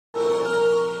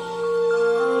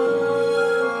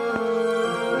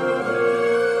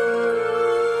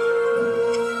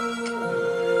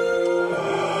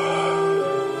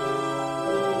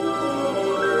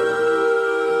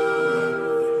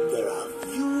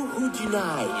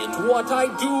deny it. What I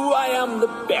do, I am the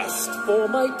best, for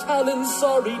my talents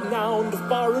are renowned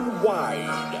far and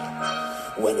wide.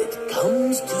 When it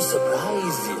comes to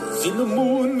surprises in the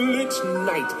moonlit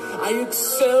night, I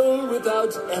excel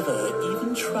without ever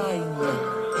even trying.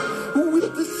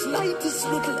 With the slightest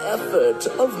little effort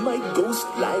of my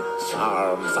ghost-like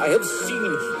charms, I have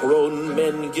seen grown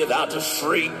men give out a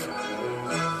shriek.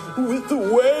 With the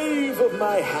wave of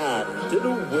my hand in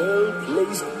a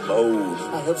well-placed bow,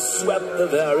 I have swept the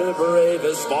very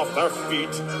bravest off their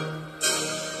feet.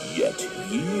 Yet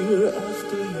year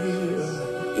after year,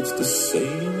 it's the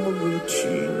same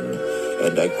routine,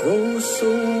 and I grow so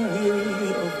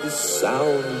weary of the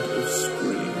sound of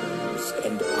screams.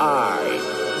 And I,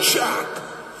 Jack,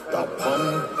 the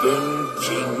Pumpkin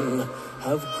King,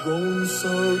 have grown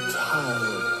so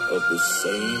tired of the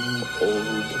same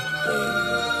old thing.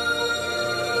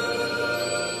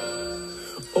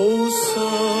 Oh,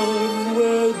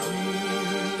 somewhere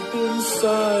deep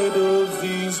inside of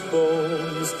these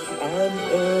bones, an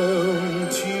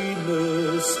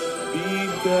emptiness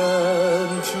began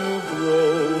to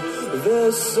grow.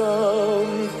 There's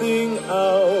something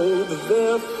out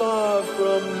there far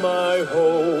from my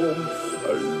home,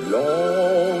 a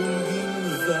longing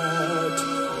that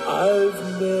I've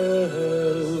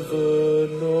never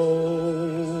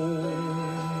known.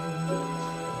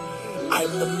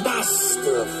 I'm the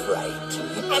master of fright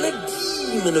and a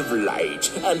demon of light,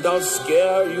 and I'll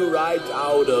scare you right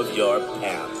out of your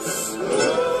pants.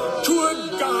 To a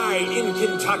guy in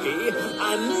Kentucky,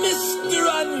 I'm Mr.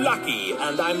 Unlucky,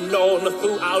 and I'm known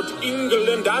throughout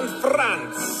England and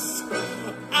France.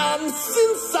 And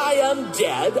since I am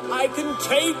dead, I can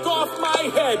take off my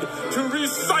head to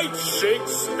recite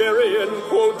Shakespearean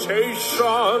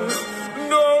quotations.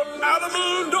 No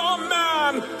animal nor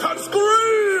man can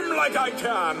scream like I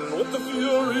can with the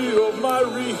fury of my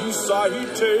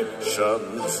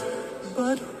recitations.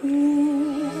 But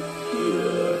who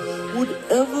here would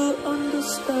ever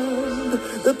understand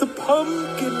that the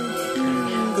Pumpkin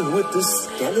King with the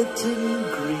skeleton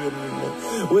grin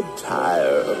would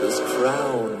tire of his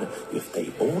crown if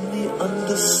they only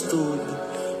understood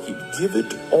he'd give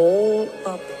it all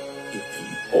up if he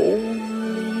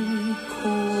only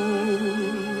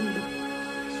could.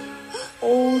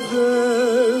 Oh,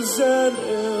 there's an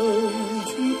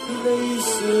empty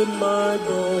place in my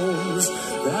bones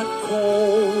that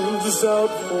calls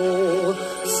out for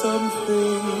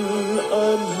something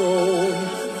unknown.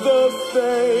 The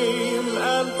fame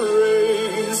and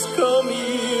praise come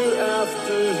year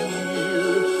after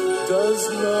year does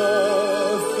not